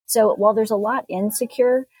So while there's a lot in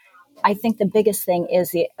Secure, I think the biggest thing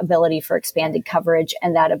is the ability for expanded coverage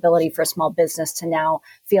and that ability for a small business to now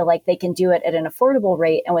feel like they can do it at an affordable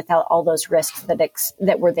rate and without all those risks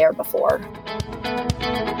that were there before.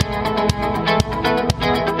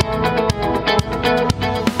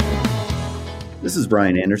 This is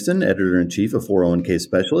Brian Anderson, Editor-in-Chief of 401k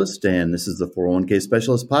Specialist, and this is the 401k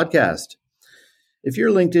Specialist podcast. If your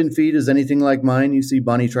LinkedIn feed is anything like mine, you see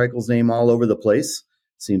Bonnie Treichels' name all over the place.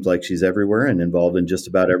 Seems like she's everywhere and involved in just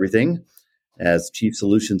about everything. As Chief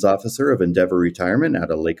Solutions Officer of Endeavor Retirement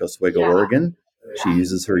out of Lake Oswego, Oregon, she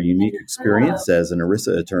uses her unique experience as an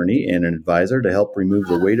ERISA attorney and an advisor to help remove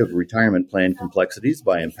the weight of retirement plan complexities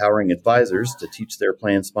by empowering advisors to teach their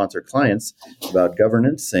plan sponsor clients about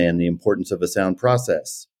governance and the importance of a sound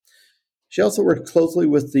process. She also works closely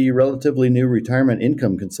with the relatively new Retirement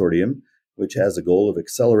Income Consortium, which has a goal of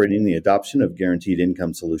accelerating the adoption of guaranteed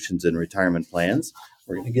income solutions in retirement plans.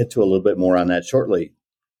 We're going to get to a little bit more on that shortly.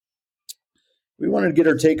 We wanted to get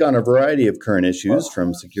her take on a variety of current issues,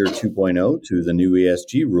 from Secure 2.0 to the new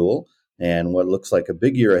ESG rule and what looks like a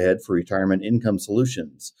big year ahead for retirement income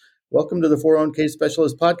solutions. Welcome to the 401k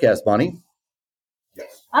Specialist podcast, Bonnie.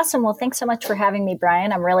 Awesome. Well, thanks so much for having me,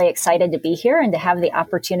 Brian. I'm really excited to be here and to have the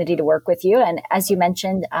opportunity to work with you. And as you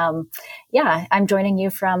mentioned, I'm joining you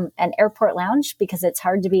from an airport lounge because it's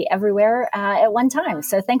hard to be everywhere at one time.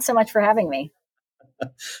 So thanks so much for having me.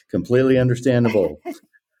 Completely understandable.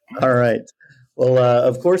 All right. Well,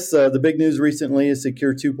 of course, the big news recently is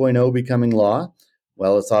Secure 2.0 becoming law.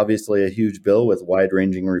 Well, it's obviously a huge bill with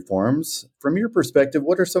wide-ranging reforms. From your perspective,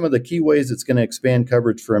 what are some of the key ways it's going to expand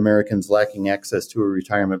coverage for Americans lacking access to a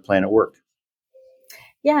retirement plan at work?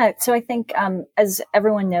 Yeah, so I think as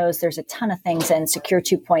everyone knows, there's a ton of things in Secure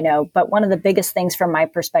 2.0, but one of the biggest things from my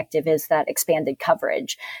perspective is that expanded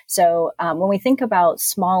coverage. So when we think about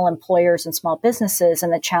small employers and small businesses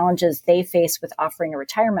and the challenges they face with offering a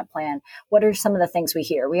retirement plan, what are some of the things we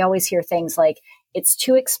hear? We always hear things like, it's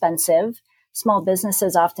too expensive. Small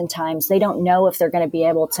businesses, oftentimes, they don't know if they're going to be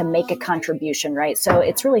able to make a contribution, right? So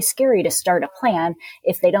it's really scary to start a plan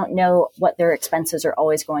if they don't know what their expenses are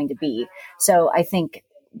always going to be. So I think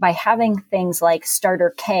by having things like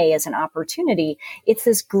Starter K as an opportunity, it's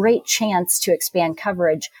this great chance to expand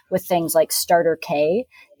coverage with things like Starter K,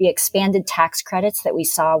 the expanded tax credits that we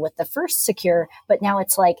saw with the first Secure, but now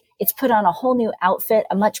it's like it's put on a whole new outfit,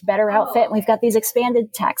 a much better outfit. And we've got these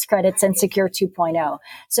expanded tax credits in Secure 2.0.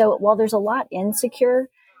 So while there's a lot in Secure,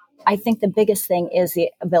 I think the biggest thing is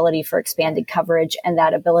the ability for expanded coverage and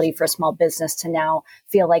that ability for a small business to now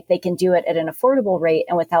feel like they can do it at an affordable rate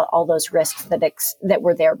and without all those risks that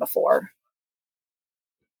were there before.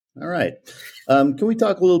 All right. Can we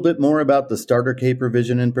talk a little bit more about the Starter K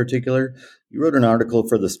provision in particular? You wrote an article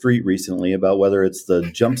for The Street recently about whether it's the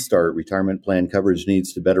Jumpstart retirement plan coverage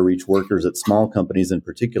needs to better reach workers at small companies in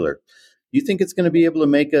particular. Do you think it's going to be able to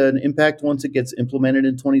make an impact once it gets implemented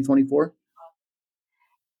in 2024?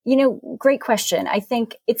 Great question. I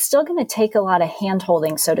think it's still going to take a lot of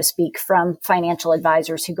hand-holding, so to speak, from financial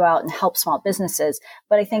advisors who go out and help small businesses.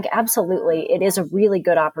 But I think absolutely it is a really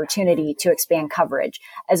good opportunity to expand coverage.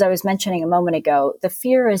 As I was mentioning a moment ago, the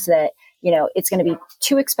fear is that, it's going to be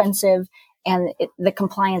too expensive and the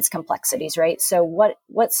compliance complexities, right? So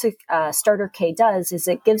what Starter K does is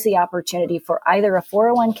it gives the opportunity for either a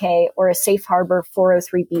 401k or a safe harbor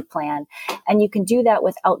 403b plan. And you can do that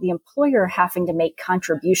without the employer having to make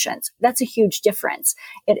contributions. That's a huge difference.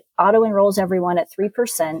 It auto enrolls everyone at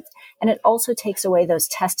 3%, and it also takes away those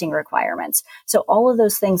testing requirements. So all of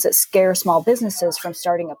those things that scare small businesses from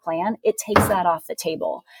starting a plan, it takes that off the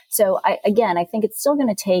table. So I think it's still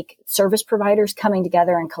going to take service providers coming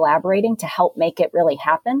together and collaborating to help make it really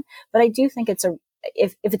happen. But I do think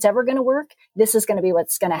if it's ever going to work, this is going to be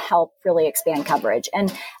what's going to help really expand coverage.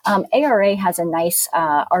 And ARA has a nice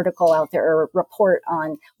article out there, or report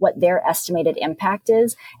on what their estimated impact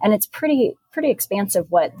is. And it's pretty expansive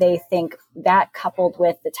what they think that, coupled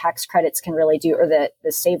with the tax credits, can really do, or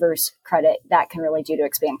the savers credit, that can really do to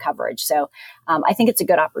expand coverage. So I think it's a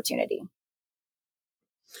good opportunity.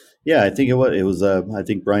 Yeah, I think it was. I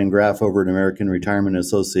think Brian Graff over at American Retirement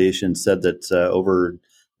Association said that over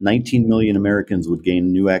 19 million Americans would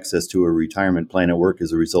gain new access to a retirement plan at work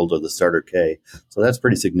as a result of the Starter K. So that's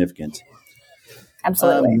pretty significant.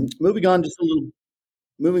 Absolutely. Moving on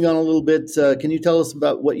a little bit, can you tell us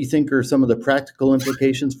about what you think are some of the practical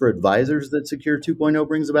implications for advisors that Secure 2.0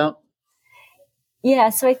 brings about? Yeah,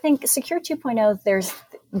 so I think Secure 2.0, there's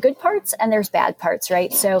good parts and there's bad parts,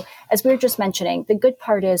 right? So as we were just mentioning, the good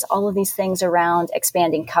part is all of these things around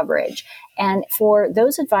expanding coverage. And for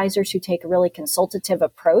those advisors who take a really consultative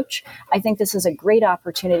approach, I think this is a great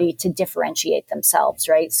opportunity to differentiate themselves,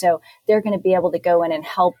 right? So they're going to be able to go in and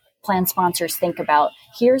help plan sponsors think about,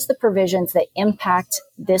 here's the provisions that impact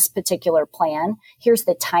this particular plan. Here's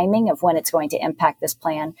the timing of when it's going to impact this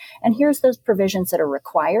plan. And here's those provisions that are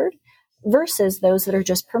required versus those that are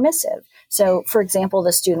just permissive. So, for example,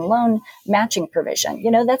 the student loan matching provision,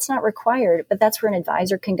 that's not required, but that's where an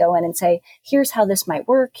advisor can go in and say, here's how this might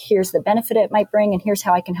work, here's the benefit it might bring, and here's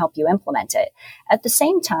how I can help you implement it. At the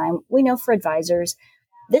same time, we know for advisors,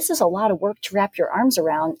 this is a lot of work to wrap your arms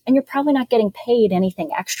around, and you're probably not getting paid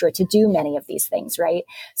anything extra to do many of these things, right?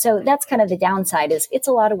 So that's kind of the downside, is it's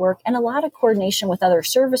a lot of work and a lot of coordination with other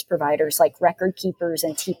service providers like record keepers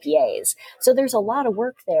and TPAs. So there's a lot of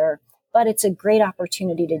work there, but it's a great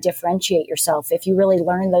opportunity to differentiate yourself if you really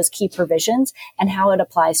learn those key provisions and how it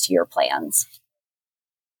applies to your plans.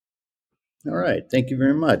 All right. Thank you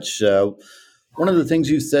very much. One of the things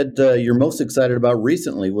you said you're most excited about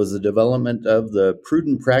recently was the development of the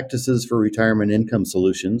Prudent Practices for Retirement Income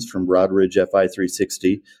Solutions from Broadridge FI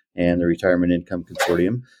 360 and the Retirement Income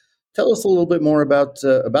Consortium. Tell us a little bit more about this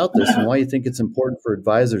and why you think it's important for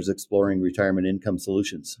advisors exploring retirement income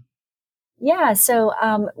solutions. Yeah, so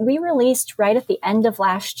we released right at the end of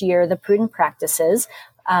last year the Prudent Practices,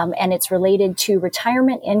 and it's related to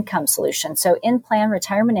retirement income solutions. So in-plan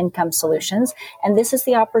retirement income solutions. And this is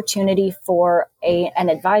the opportunity for an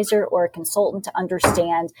advisor or a consultant to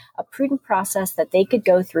understand a prudent process that they could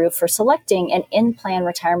go through for selecting an in-plan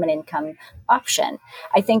retirement income option.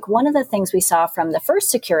 I think one of the things we saw from the first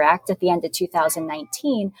Secure Act at the end of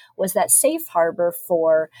 2019 was that safe harbor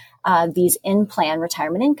for these in-plan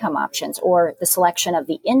retirement income options, or the selection of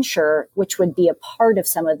the insurer, which would be a part of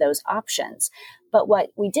some of those options. But what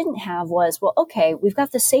we didn't have was, well, okay, we've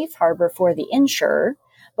got the safe harbor for the insurer,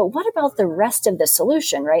 but what about the rest of the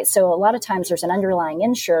solution, right? So a lot of times there's an underlying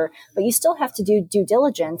insurer, but you still have to do due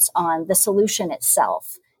diligence on the solution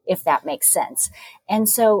itself, if that makes sense. And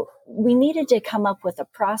so we needed to come up with a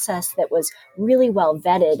process that was really well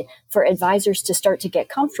vetted for advisors to start to get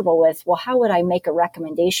comfortable with, well, how would I make a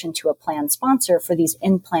recommendation to a plan sponsor for these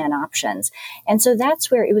in-plan options? And so that's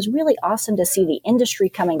where it was really awesome to see the industry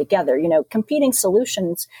coming together, competing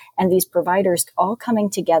solutions and these providers all coming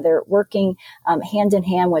together, working hand in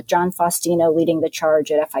hand with John Faustino leading the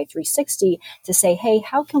charge at FI 360 to say, hey,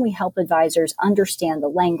 how can we help advisors understand the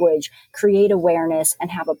language, create awareness, and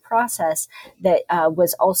have a process that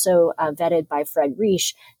was also vetted by Fred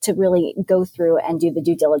Reish to really go through and do the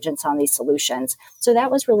due diligence on these solutions. So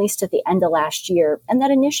that was released at the end of last year. And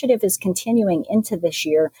that initiative is continuing into this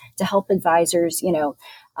year to help advisors,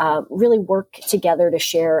 really work together to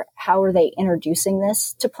share how are they introducing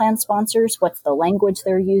this to plan sponsors, what's the language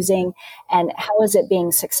they're using, and how is it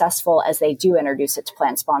being successful as they do introduce it to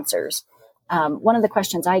plan sponsors. One of the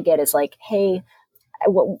questions I get is like, hey,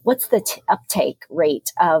 what's the uptake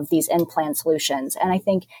rate of these in-plan solutions? And I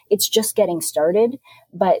think it's just getting started,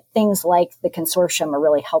 but things like the consortium are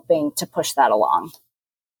really helping to push that along.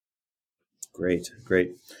 Great.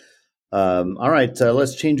 All right,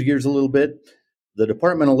 let's change gears a little bit. The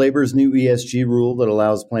Department of Labor's new ESG rule that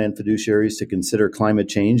allows plan fiduciaries to consider climate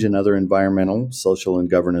change and other environmental, social, and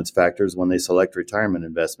governance factors when they select retirement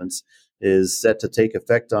investments is set to take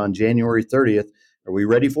effect on January 30th. Are we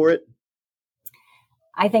ready for it?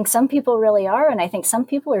 I think some people really are, and I think some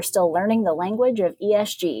people are still learning the language of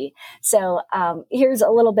ESG. So here's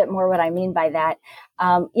a little bit more what I mean by that.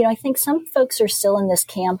 I think some folks are still in this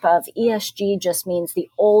camp of ESG just means the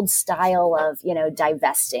old style of,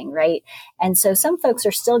 divesting, right? And so some folks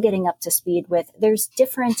are still getting up to speed with there's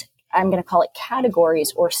different, I'm going to call it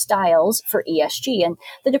categories or styles for ESG. And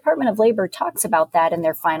the Department of Labor talks about that in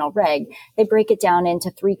their final reg. They break it down into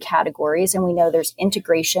 3 categories. And we know there's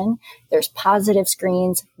integration, there's positive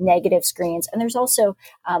screens, negative screens, and there's also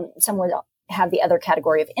some would have the other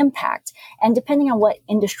category of impact. And depending on what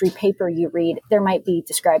industry paper you read, there might be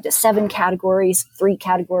described as 7 categories, 3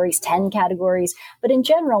 categories, 10 categories. But in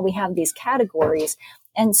general, we have these categories.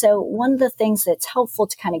 And so one of the things that's helpful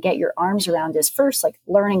to kind of get your arms around is first, like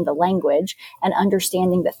learning the language and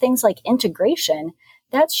understanding that things like integration,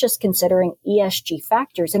 that's just considering ESG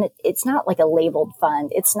factors. And it's not like a labeled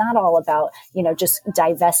fund. It's not all about, just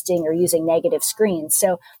divesting or using negative screens.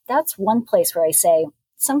 So that's one place where I say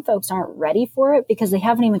some folks aren't ready for it because they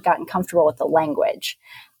haven't even gotten comfortable with the language.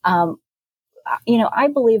 I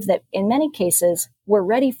believe that in many cases, we're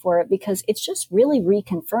ready for it because it's just really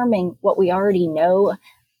reconfirming what we already know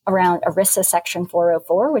around ERISA Section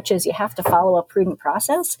 404, which is you have to follow a prudent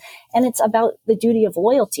process. And it's about the duty of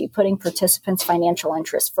loyalty, putting participants' financial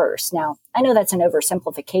interests first. Now, I know that's an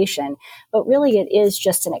oversimplification, but really it is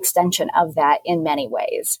just an extension of that in many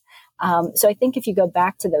ways. So I think if you go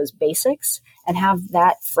back to those basics and have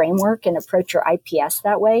that framework and approach your IPS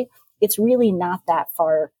that way, it's really not that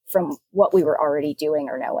far from what we were already doing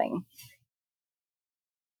or knowing.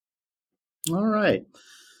 All right.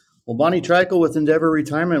 Well, Bonnie Trickle with Endeavor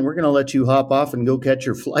Retirement, we're going to let you hop off and go catch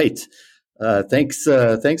your flight. Thanks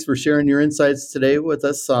for sharing your insights today with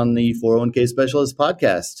us on the 401k Specialist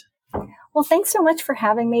podcast. Well, thanks so much for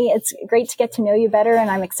having me. It's great to get to know you better, and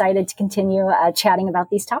I'm excited to continue chatting about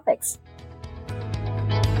these topics.